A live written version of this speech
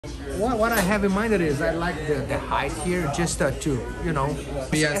What I have in mind is I like the height here just to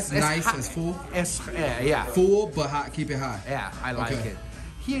Be as nice as full. Yeah, Full but high, keep it high. yeah, I like Okay. it.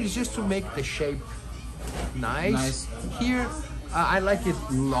 Here is just to make the shape nice. Nice. Here I like it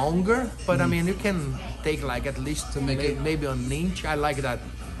longer, but I mean you can take like at least To make it- maybe an inch. I like that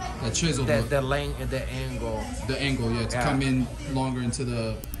The chisel look. the length and the angle. The angle, yeah, to Yeah. come in longer into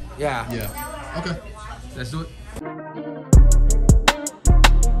the, Yeah. yeah. Okay, let's do it.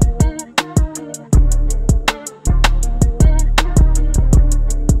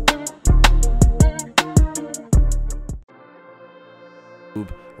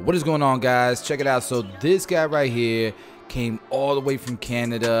 What is going on, guys? Check it out. So this guy right here came all the way from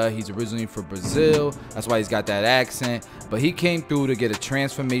Canada. He's originally from Brazil, that's why he's got that accent, but he came through to get a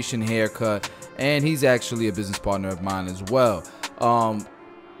transformation haircut, and he's actually a business partner of mine as well.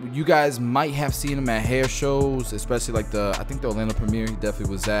 You guys might have seen him at hair shows, especially like I think the Orlando premiere he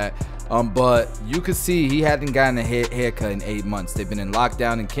definitely was at. But you could see he hadn't gotten a haircut in 8 months. They've been in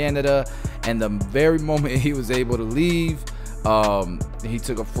lockdown in Canada, and the very moment he was able to leave, he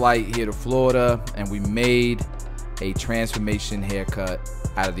took a flight here to Florida, and we made a transformation haircut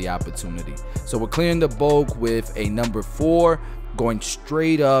out of the opportunity. So we're clearing the bulk with a number 4, going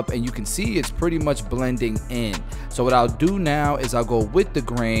straight up, and you can see it's pretty much blending in. So what I'll do now is I'll go with the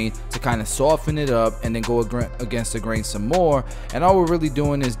grain to kind of soften it up, and then go against the grain some more, and all we're really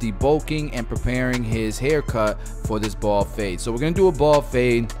doing is debulking and preparing his haircut for this bald fade. So we're gonna do a bald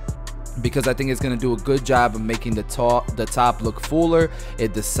fade because I think it's going to do a good job of making the top look fuller.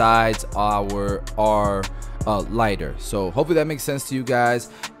 It the sides are lighter. So hopefully that makes sense to you guys,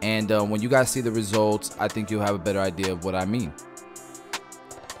 and when you guys see the results, I think you'll have a better idea of what I mean.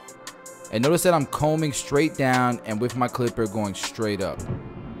 And notice that I'm combing straight down and with my clipper going straight up.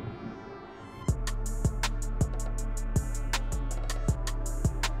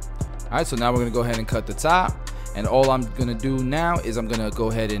 Alright, so now we're going to go ahead and cut the top. And all I'm gonna do now is I'm gonna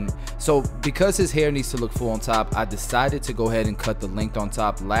go ahead and, so because his hair needs to look full on top, I decided to go ahead and cut the length on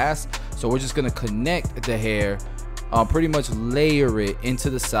top last. So we're just gonna connect the hair, pretty much layer it into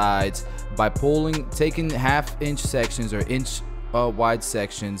the sides by taking half-inch sections or inch wide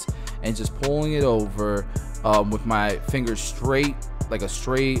sections, and just pulling it over with my fingers straight, like a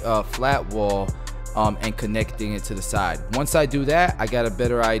straight flat wall, and connecting it to the side. Once I do that, I got a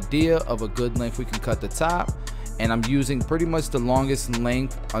better idea of a good length we can cut the top. And I'm using pretty much the longest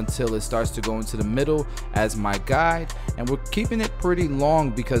length until it starts to go into the middle as my guide, and we're keeping it pretty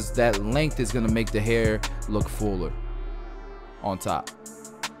long because that length is going to make the hair look fuller on top.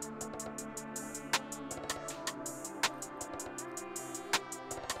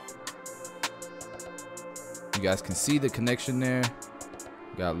 You guys can see the connection there.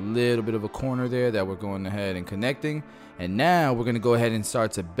 Got a little bit of a corner there that we're going ahead and connecting. And now we're going to go ahead and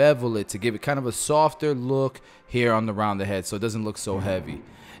start to bevel it to give it kind of a softer look here on around the head, so it doesn't look so heavy.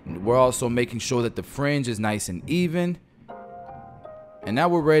 And we're also making sure that the fringe is nice and even. And now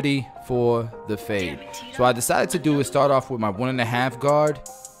we're ready for the fade. So I decided to do is start off with my 1.5 guard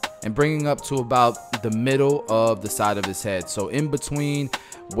and bringing up to about the middle of the side of his head. So in between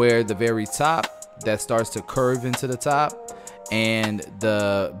where the very top that starts to curve into the top and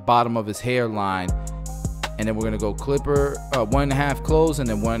the bottom of his hairline. And then we're gonna go clipper 1.5 close and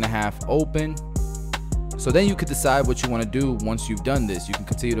then 1.5 open. So then you could decide what you want to do once you've done this. You can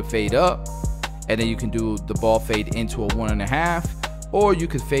continue to fade up, and then you can do the ball fade into a 1.5, or you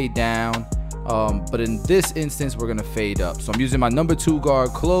could fade down. But in this instance, we're gonna fade up. So I'm using my number 2 guard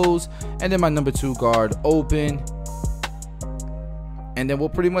close, and then my number 2 guard open. And then we'll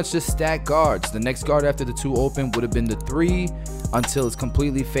pretty much just stack guards. The next guard after the 2 open would have been the 3 until it's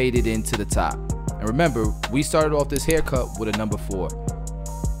completely faded into the top. And remember, we started off this haircut with a number 4.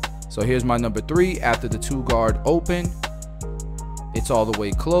 So here's my number 3 after the 2 guard open. It's all the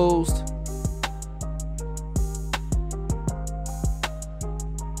way closed.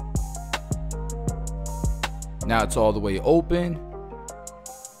 Now it's all the way open.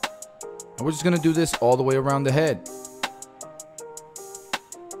 And we're just gonna do this all the way around the head.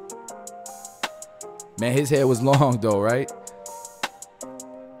 Man, his hair was long though, right?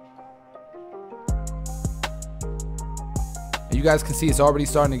 And you guys can see it's already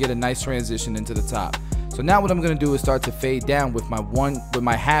starting to get a nice transition into the top. So now what I'm gonna do is start to fade down with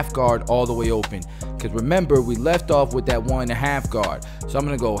my half guard all the way open. Because remember, we left off with that 1.5 guard. So I'm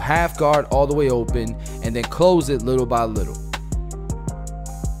gonna go half guard all the way open and then close it little by little.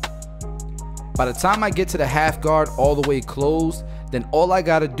 By the time I get to the half guard all the way closed, then all I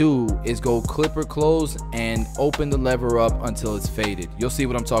gotta do is go clipper close and open the lever up until it's faded. You'll see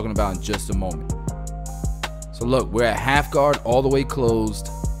what I'm talking about in just a moment. So look, we're at half guard all the way closed.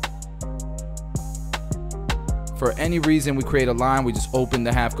 for any reason we create a line, we just open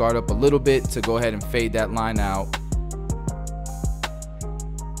the half guard up a little bit to go ahead and fade that line out.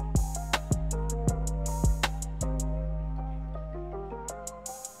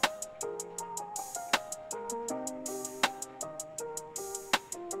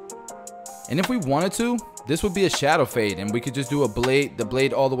 And if we wanted to, this would be a shadow fade and we could just do the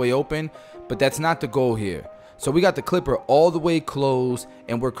blade all the way open, but that's not the goal here. So we got the clipper all the way closed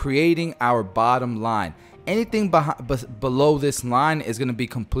and we're creating our bottom line. Anything below this line is going to be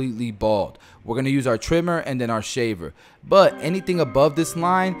completely bald. We're going to use our trimmer and then our shaver. But anything above this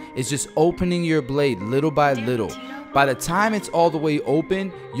line is just opening your blade little by little. By the time it's all the way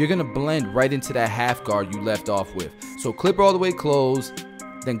open, you're going to blend right into that half guard you left off with. So clipper all the way closed,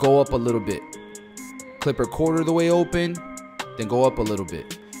 then go up a little bit. Clipper quarter the way open, then go up a little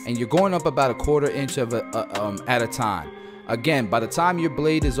bit. And you're going up about a 1/4 inch at a time. Again, by the time your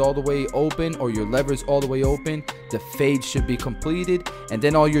blade is all the way open or your lever is all the way open, the fade should be completed, and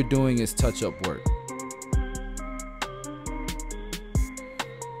then all you're doing is touch-up work.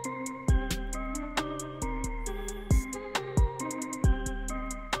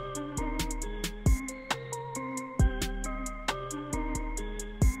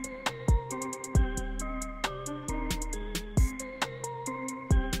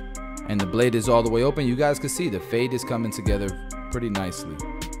 And the blade is all the way open. You guys can see the fade is coming together pretty nicely.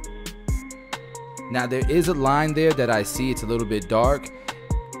 Now there is a line there that I see, it's a little bit dark.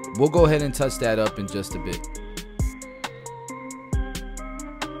 We'll go ahead and touch that up in just a bit.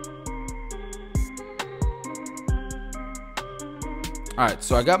 Alright,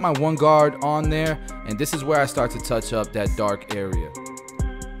 so I got my one guard on there, and this is where I start to touch up that dark area.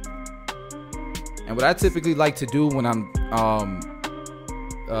 And what I typically like to do when I'm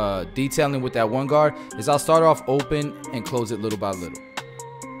detailing with that one guard is I'll start off open and close it little by little.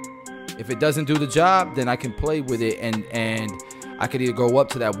 If it doesn't do the job, then I can play with it and I could either go up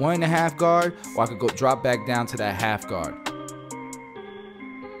to that 1.5 guard or I could go drop back down to that half guard.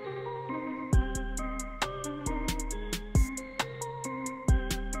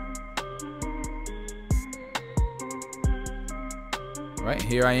 Right,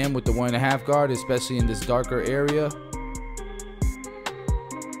 here I am with the 1.5 guard, especially in this darker area.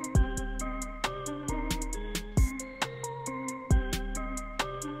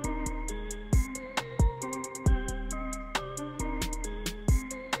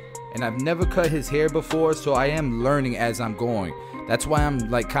 And I've never cut his hair before, so I am learning as I'm going. That's why I'm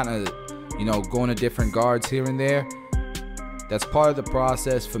like kind of, you know, going to different guards here and there. That's part of the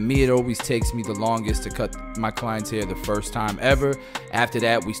process. For me, it always takes me the longest to cut my client's hair the first time ever. After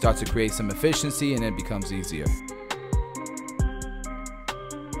that, we start to create some efficiency and it becomes easier.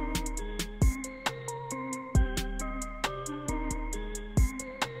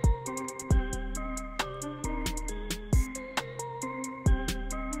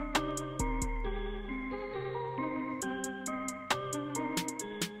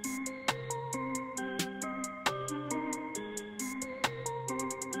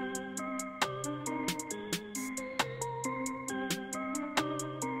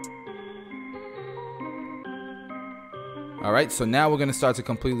 Alright, so now we're going to start to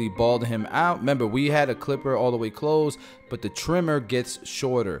completely bald him out. Remember, we had a clipper all the way closed, but the trimmer gets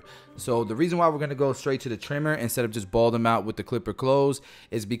shorter. So the reason why we're going to go straight to the trimmer instead of just bald him out with the clipper closed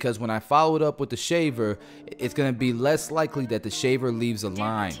is because when I follow it up with the shaver, it's going to be less likely that the shaver leaves a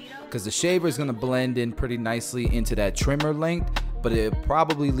line, because the shaver is going to blend in pretty nicely into that trimmer length, but it'll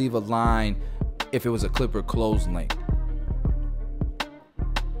probably leave a line if it was a clipper closed length.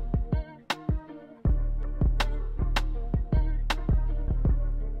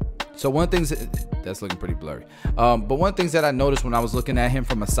 So one thing that's looking pretty blurry. But one thing that I noticed when I was looking at him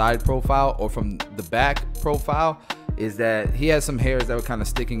from a side profile or from the back profile is that he has some hairs that were kind of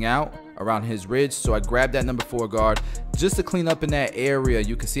sticking out around his ridge. So I grabbed that number 4 guard just to clean up in that area.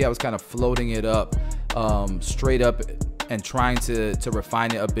 You can see I was kind of floating it up straight up and trying to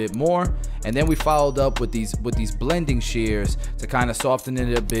refine it a bit more. And then we followed up with these blending shears to kind of soften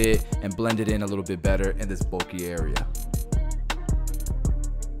it a bit and blend it in a little bit better in this bulky area.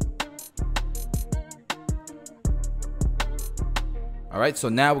 Alright, so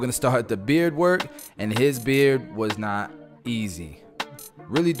now we're going to start the beard work, and his beard was not easy.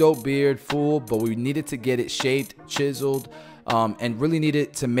 Really dope beard, full, but we needed to get it shaped, chiseled, and really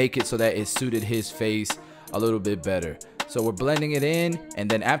needed to make it so that it suited his face a little bit better. So we're blending it in, and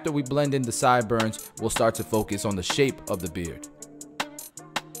then after we blend in the sideburns, we'll start to focus on the shape of the beard.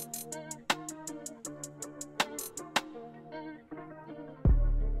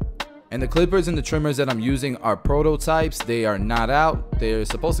 And the clippers and the trimmers that I'm using are prototypes. They are not out. They're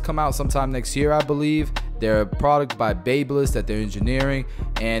supposed to come out sometime next year, I believe. They're a product by Babyliss that they're engineering,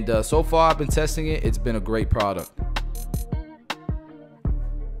 and so far I've been testing it. It's been a great product.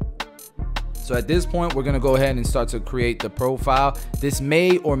 So at this point, we're gonna go ahead and start to create the profile. This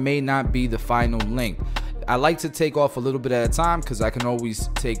may or may not be the final length. I like to take off a little bit at a time because I can always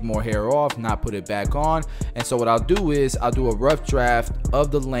take more hair off, not put it back on. And so what I'll do is I'll do a rough draft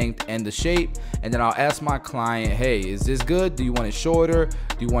of the length and the shape, and then I'll ask my client, hey, is this good? Do you want it shorter?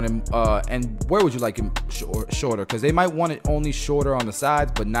 Do you want it, and where would you like it shorter? Because they might want it only shorter on the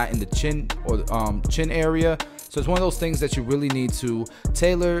sides, but not in the chin or chin area. So it's one of those things that you really need to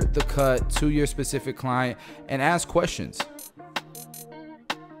tailor the cut to your specific client and ask questions.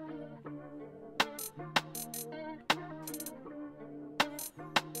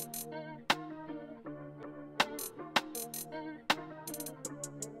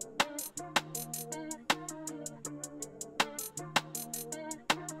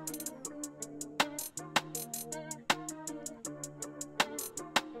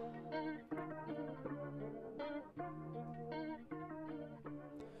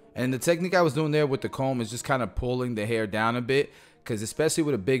 And the technique I was doing there with the comb is just kind of pulling the hair down a bit, because especially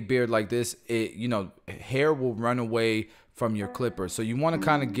with a big beard like this, hair will run away from your clipper. So you want to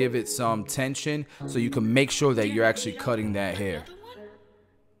kind of give it some tension so you can make sure that you're actually cutting that hair.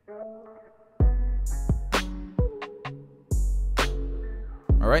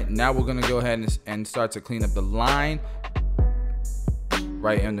 All right, now we're gonna go ahead and start to clean up the line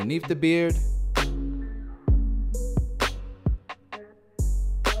right underneath the beard.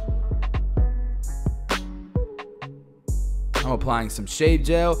 I'm applying some shave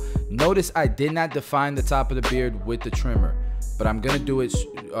gel. Notice I did not define the top of the beard with the trimmer, but I'm gonna do it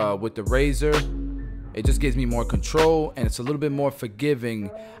with the razor. It just gives me more control, and it's a little bit more forgiving.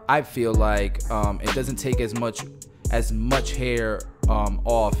 I feel like it doesn't take as much hair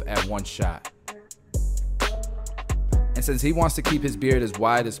off at one shot. And since he wants to keep his beard as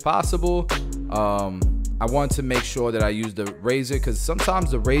wide as possible, I want to make sure that I use the razor, because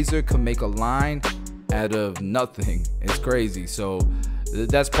sometimes the razor can make a line out of nothing. It's crazy. So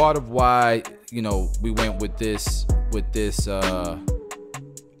that's part of why, we went with this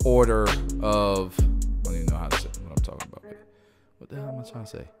order of, I don't even know how to say what I'm talking about. What the hell am I trying to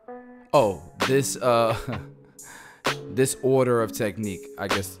say? Oh, this order of technique, I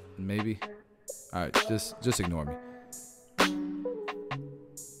guess, maybe. All right, just ignore me.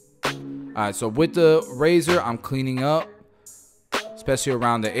 All right, so with the razor, I'm cleaning up, especially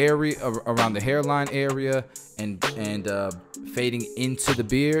around the area, around the hairline area, and fading into the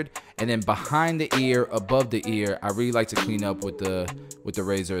beard, and then behind the ear, above the ear, I really like to clean up with the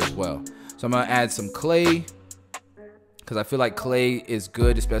razor as well. So I'm gonna add some clay, because I feel like clay is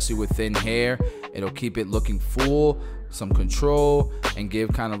good, especially with thin hair. It'll keep it looking full, some control, and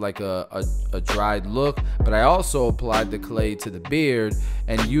give kind of like a dried look. But I also applied the clay to the beard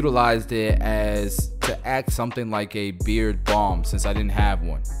and utilized it to act something like a beard balm, since I didn't have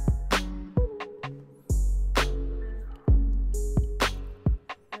one.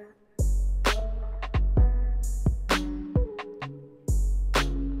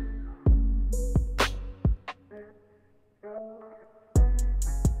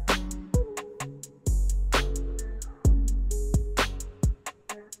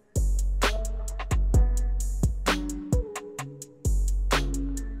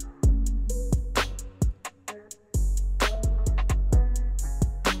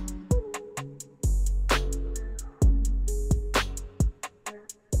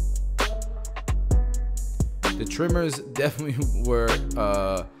 The trimmers definitely were,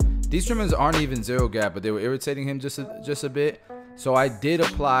 these trimmers aren't even zero gap, but they were irritating him just a bit. So I did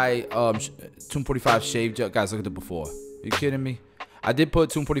apply 245 shave gel. Guys, look at the before. Are you kidding me? I did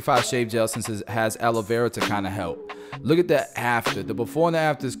put 245 shave gel since it has aloe vera to kind of help. Look at the after. The before and the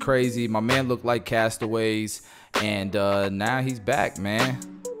after is crazy. My man looked like Castaways, and now he's back, man.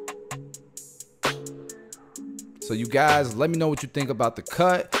 So you guys, let me know what you think about the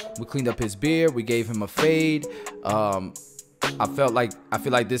cut. We cleaned up his beard. We gave him a fade. I feel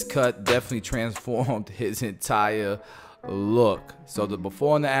like this cut definitely transformed his entire look. So the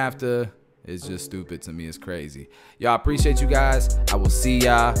before and the after is just stupid to me. It's crazy. Y'all, appreciate you guys. I will see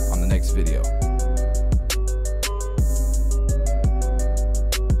y'all on the next video.